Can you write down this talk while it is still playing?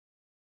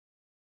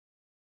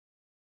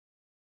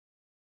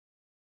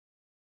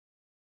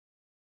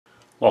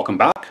Welcome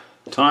back.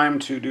 Time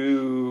to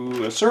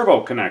do a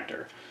servo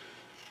connector.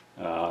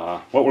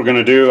 What we're going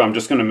to do, I'm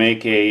just going to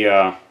make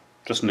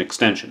just an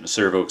extension, a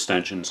servo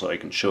extension, so I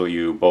can show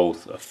you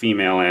both a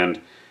female end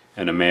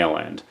and a male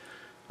end.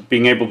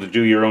 Being able to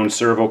do your own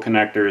servo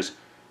connectors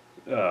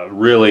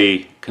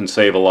really can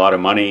save a lot of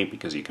money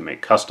because you can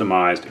make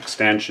customized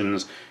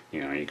extensions.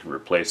 You know, you can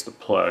replace the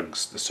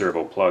plugs, the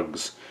servo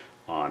plugs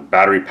on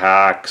battery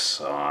packs,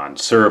 on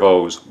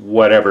servos,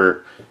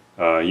 whatever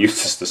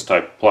uses this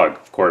type of plug.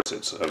 Of course,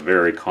 it's a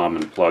very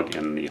common plug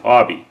in the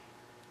hobby.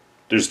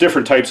 There's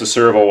different types of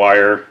servo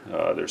wire.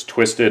 There's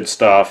twisted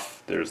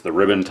stuff, there's the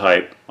ribbon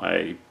type.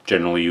 I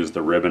generally use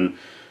the ribbon.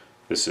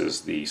 This is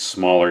the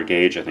smaller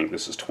gauge. I think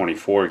this is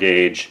 24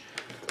 gauge,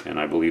 and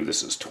I believe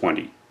this is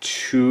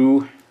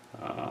 22.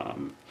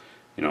 You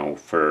know,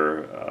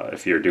 for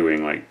if you're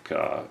doing like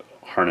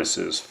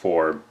harnesses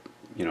for,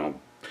 you know,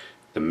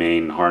 the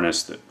main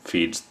harness that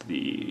feeds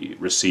the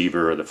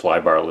receiver or the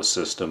flybarless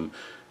system,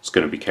 it's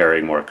going to be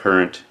carrying more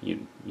current.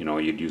 You know,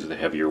 you'd use the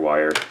heavier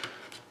wire,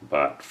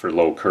 but for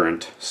low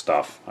current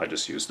stuff, I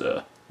just use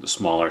the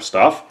smaller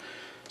stuff.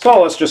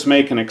 So let's just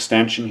make an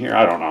extension here.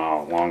 I don't know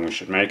how long we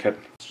should make it.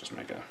 Let's just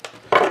make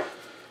a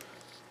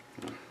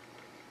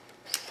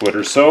foot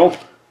or so.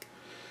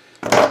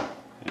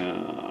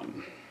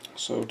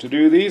 So to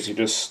do these, you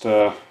just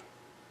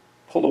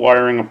pull the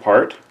wiring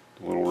apart,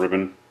 the little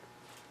ribbon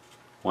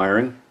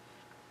wiring,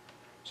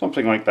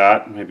 something like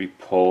that. Maybe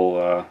pull,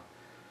 I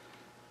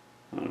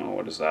don't know,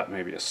 what is that,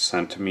 maybe a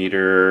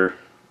centimeter,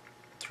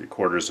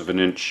 3/4 of an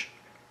inch.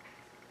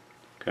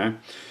 Okay,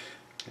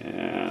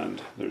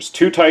 and there's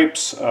two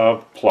types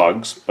of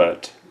plugs,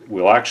 but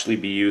we'll actually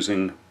be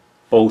using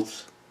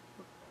both.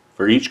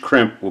 For each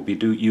crimp, we'll be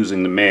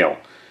using the male,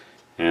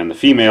 and the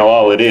female,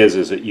 all it is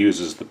it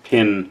uses the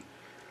pins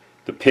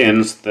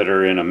that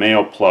are in a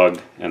male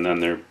plug, and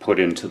then they're put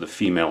into the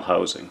female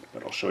housing.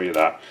 But I'll show you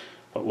that.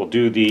 But we'll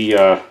do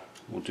the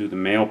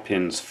male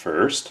pins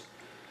first.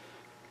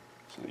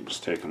 So you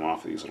just take them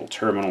off these little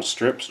terminal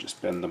strips,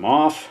 just bend them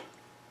off.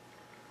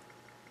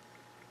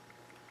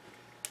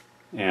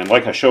 And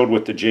like I showed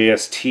with the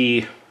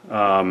JST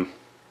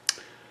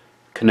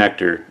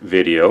connector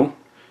video,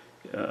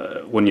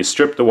 when you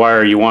strip the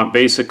wire, you want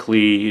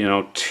basically, you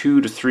know,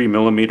 2 to 3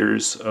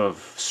 millimeters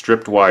of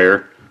stripped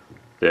wire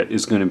that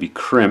is going to be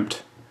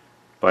crimped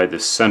by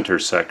this center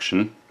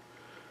section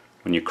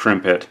when you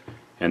crimp it,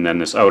 and then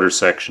this outer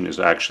section is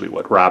actually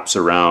what wraps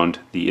around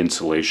the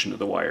insulation of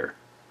the wire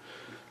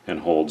and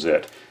holds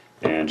it.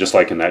 And just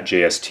like in that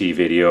JST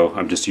video,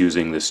 I'm just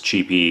using this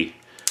cheapy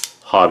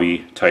hobby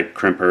type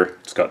crimper.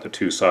 It's got the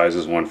two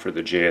sizes, one for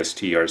the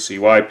JST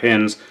RCY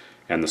pins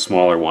and the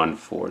smaller one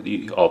for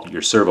all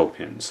your servo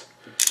pins.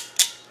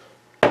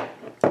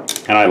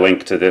 And I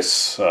link to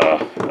this,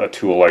 a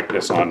tool like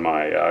this on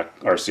my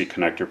RC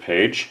connector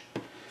page.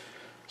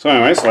 So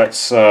anyways,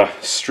 let's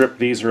strip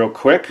these real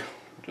quick.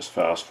 Just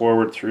fast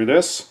forward through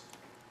this.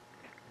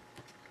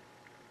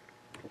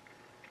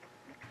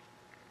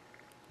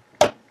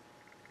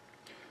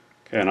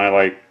 Okay, and I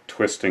like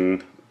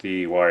twisting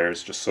the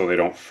wires just so they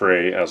don't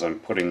fray as I'm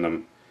putting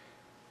them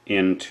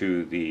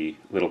into the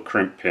little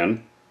crimp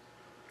pin.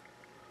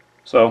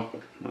 So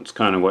that's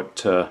kind of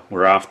what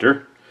we're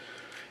after.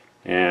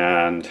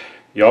 And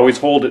you always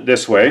hold it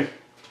this way,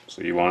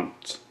 so you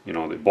want, you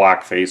know, the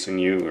black facing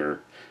you,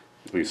 or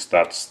at least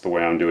that's the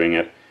way I'm doing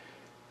it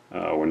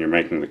when you're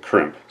making the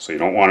crimp. So you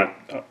don't want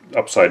it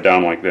upside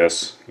down like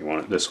this, you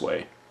want it this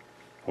way.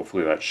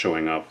 Hopefully that's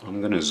showing up. I'm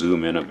going to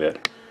zoom in a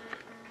bit.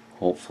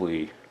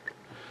 Hopefully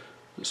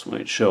this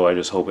might show. I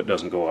just hope it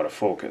doesn't go out of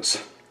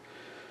focus.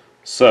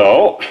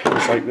 So,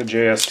 just like the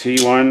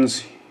JST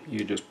ones,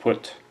 you just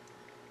put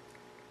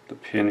the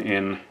pin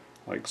in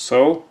like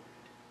so,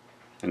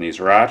 and these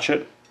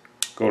ratchet.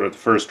 Go to the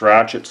first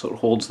ratchet so it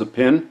holds the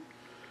pin.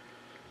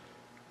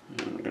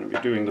 And I'm going to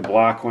be doing the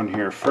black one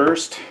here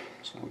first,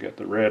 so I'll get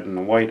the red and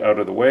the white out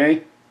of the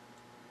way.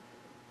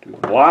 Do the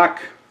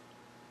black,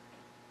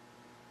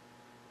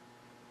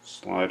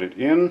 slide it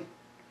in,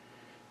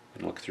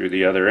 and look through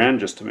the other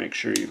end just to make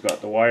sure you've got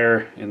the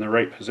wire in the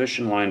right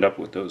position, lined up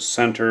with those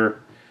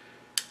center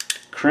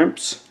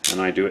crimps.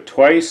 And I do it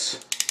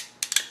twice,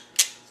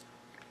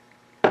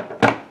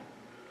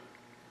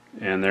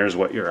 and there's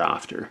what you're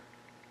after.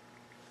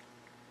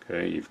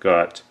 Okay, you've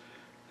got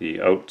the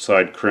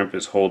outside crimp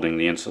is holding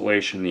the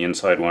insulation, the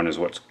inside one is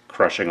what's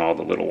crushing all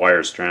the little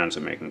wire strands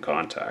and making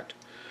contact.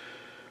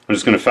 I'm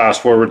just going to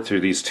fast forward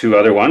through these two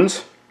other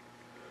ones.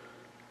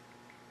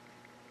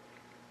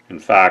 In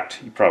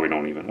fact, you probably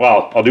don't even,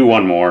 well, I'll do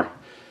one more,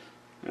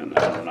 and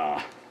then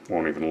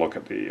won't even look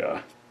at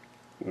the,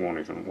 won't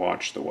even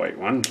watch the white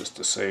one, just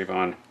to save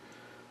on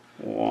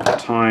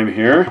time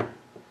here.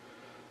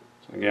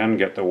 So again,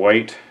 get the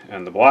white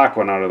and the black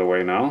one out of the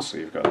way now, so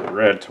you've got the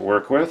red to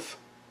work with.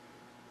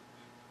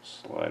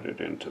 Slide it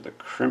into the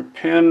crimp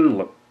pin,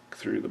 look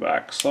through the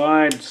back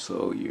side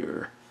so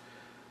the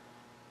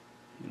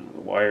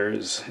wire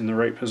is in the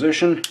right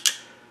position.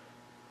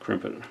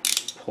 Crimp it,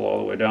 pull all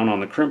the way down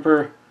on the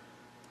crimper,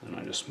 and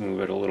I just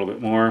move it a little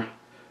bit more.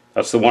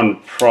 That's the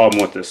one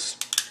problem with this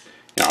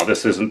Now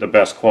this isn't the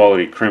best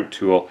quality crimp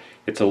tool.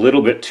 It's a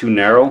little bit too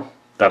narrow.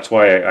 That's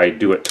why I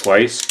do it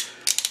twice.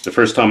 The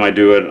first time I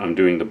do it, I'm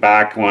doing the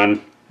back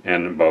one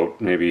and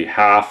about maybe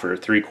half or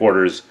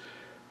 3/4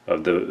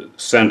 of the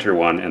center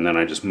one, and then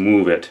I just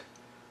move it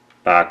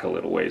back a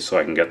little ways so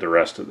I can get the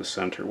rest of the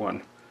center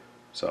one.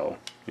 So,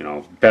 you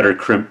know, better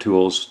crimp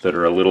tools that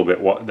are a little bit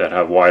that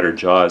have wider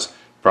jaws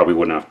probably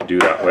wouldn't have to do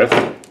that with.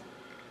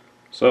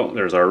 So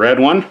there's our red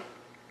one.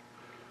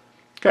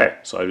 Okay,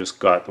 so I just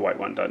got the white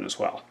one done as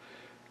well.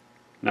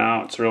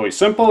 Now it's really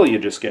simple. You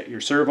just get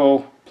your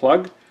servo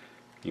plug,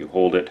 you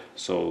hold it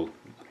so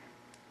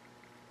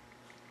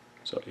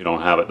you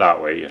don't have it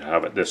that way, you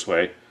have it this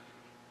way.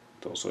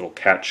 Those little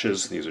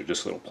catches, these are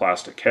just little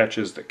plastic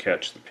catches that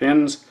catch the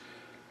pins.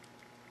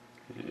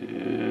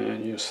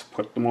 And you just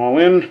put them all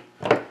in.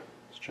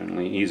 It's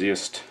generally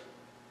easiest.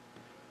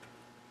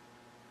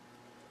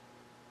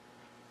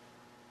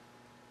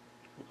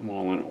 Put them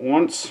all in at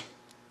once.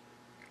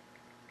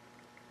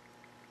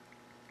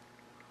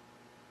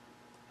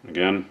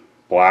 Again,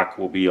 black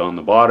will be on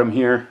the bottom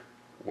here,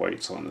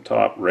 white's on the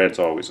top, red's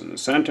always in the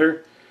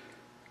center.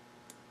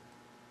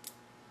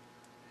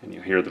 And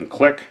you hear them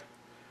click,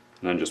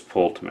 and then just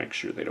pull to make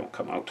sure they don't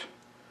come out.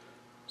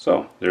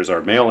 So there's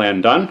our male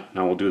end done.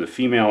 Now we'll do the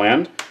female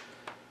end.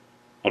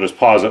 I'll just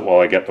pause it while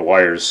I get the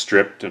wires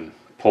stripped and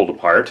pulled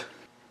apart.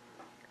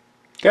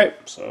 Okay,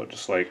 so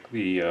just like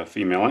the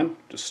female end,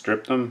 just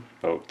strip them,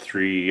 about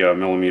 3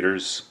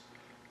 millimeters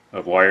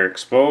of wire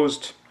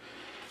exposed.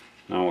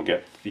 Now we'll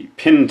get the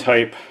pin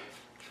type,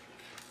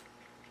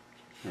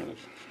 or the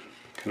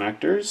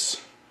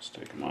connectors. Just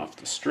take them off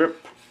the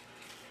strip.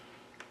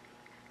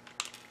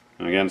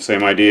 And again,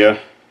 same idea.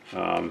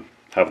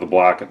 Have the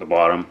black at the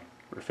bottom.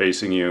 We're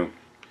facing you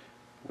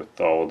with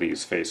all of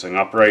these facing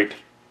upright.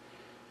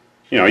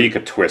 You know, you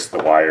could twist the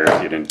wire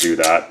if you didn't do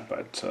that,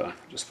 but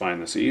just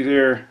find this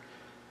easier.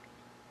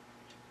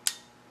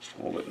 Just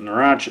hold it in the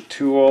ratchet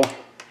tool.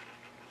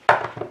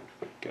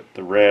 Get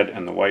the red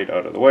and the white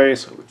out of the way,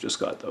 so we've just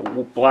got the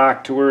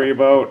black to worry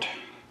about.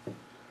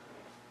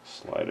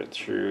 Slide it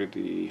through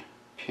the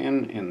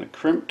pin in the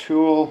crimp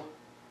tool.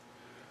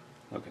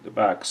 Look at the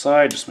back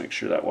side, just make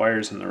sure that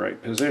wire's in the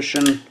right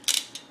position.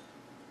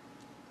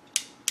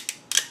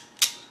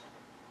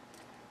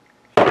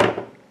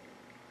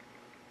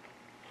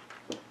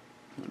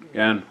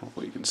 Again,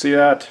 hopefully you can see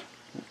that.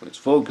 Hopefully it's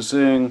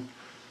focusing.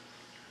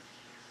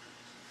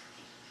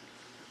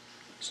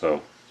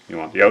 So you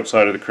want the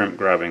outside of the crimp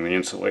grabbing the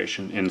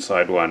insulation,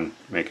 inside one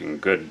making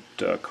good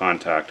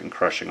contact and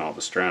crushing all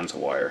the strands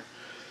of wire.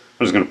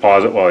 I'm just going to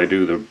pause it while I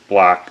do the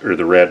black or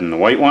the red and the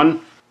white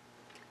one.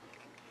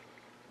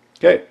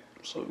 Okay,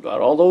 so we've got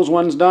all those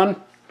ones done.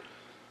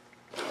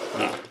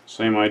 Now,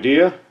 same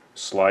idea.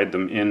 Slide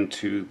them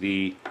into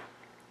the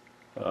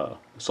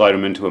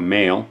a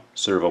male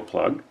servo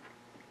plug.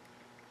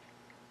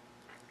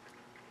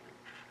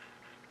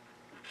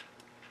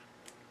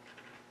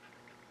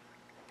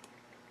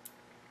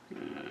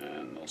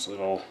 And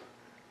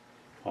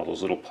all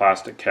those little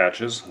plastic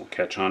catches will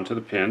catch onto the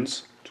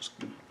pins. Just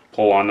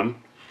pull on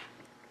them.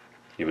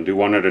 Even do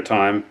one at a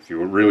time if you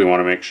really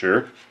want to make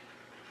sure.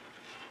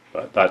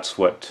 But that's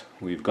what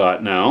we've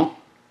got now.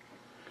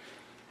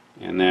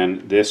 And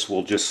then this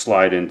will just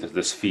slide into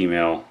this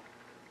female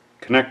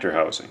connector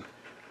housing.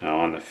 Now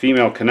on the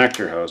female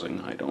connector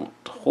housing,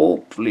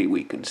 hopefully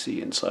we can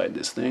see inside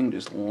this thing.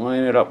 Just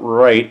line it up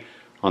right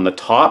on the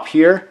top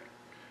here.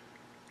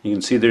 You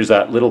can see there's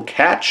that little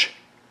catch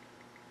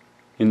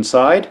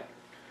inside.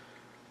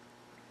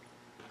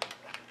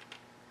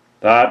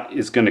 That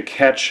is going to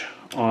catch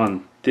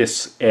on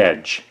this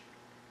edge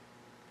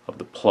of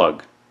the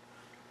plug.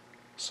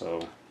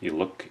 So you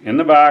look in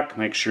the back,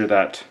 make sure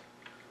that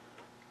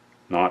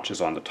notch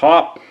is on the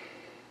top,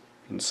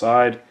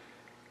 inside,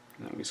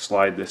 and then we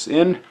slide this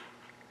in.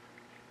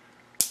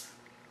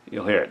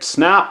 You'll hear it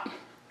snap,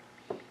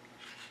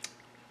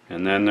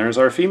 and then there's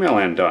our female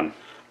end done.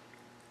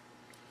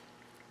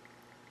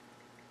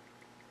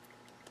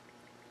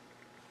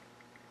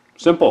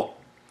 Simple.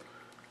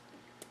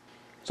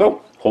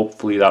 So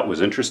hopefully that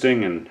was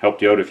interesting and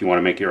helped you out if you want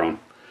to make your own.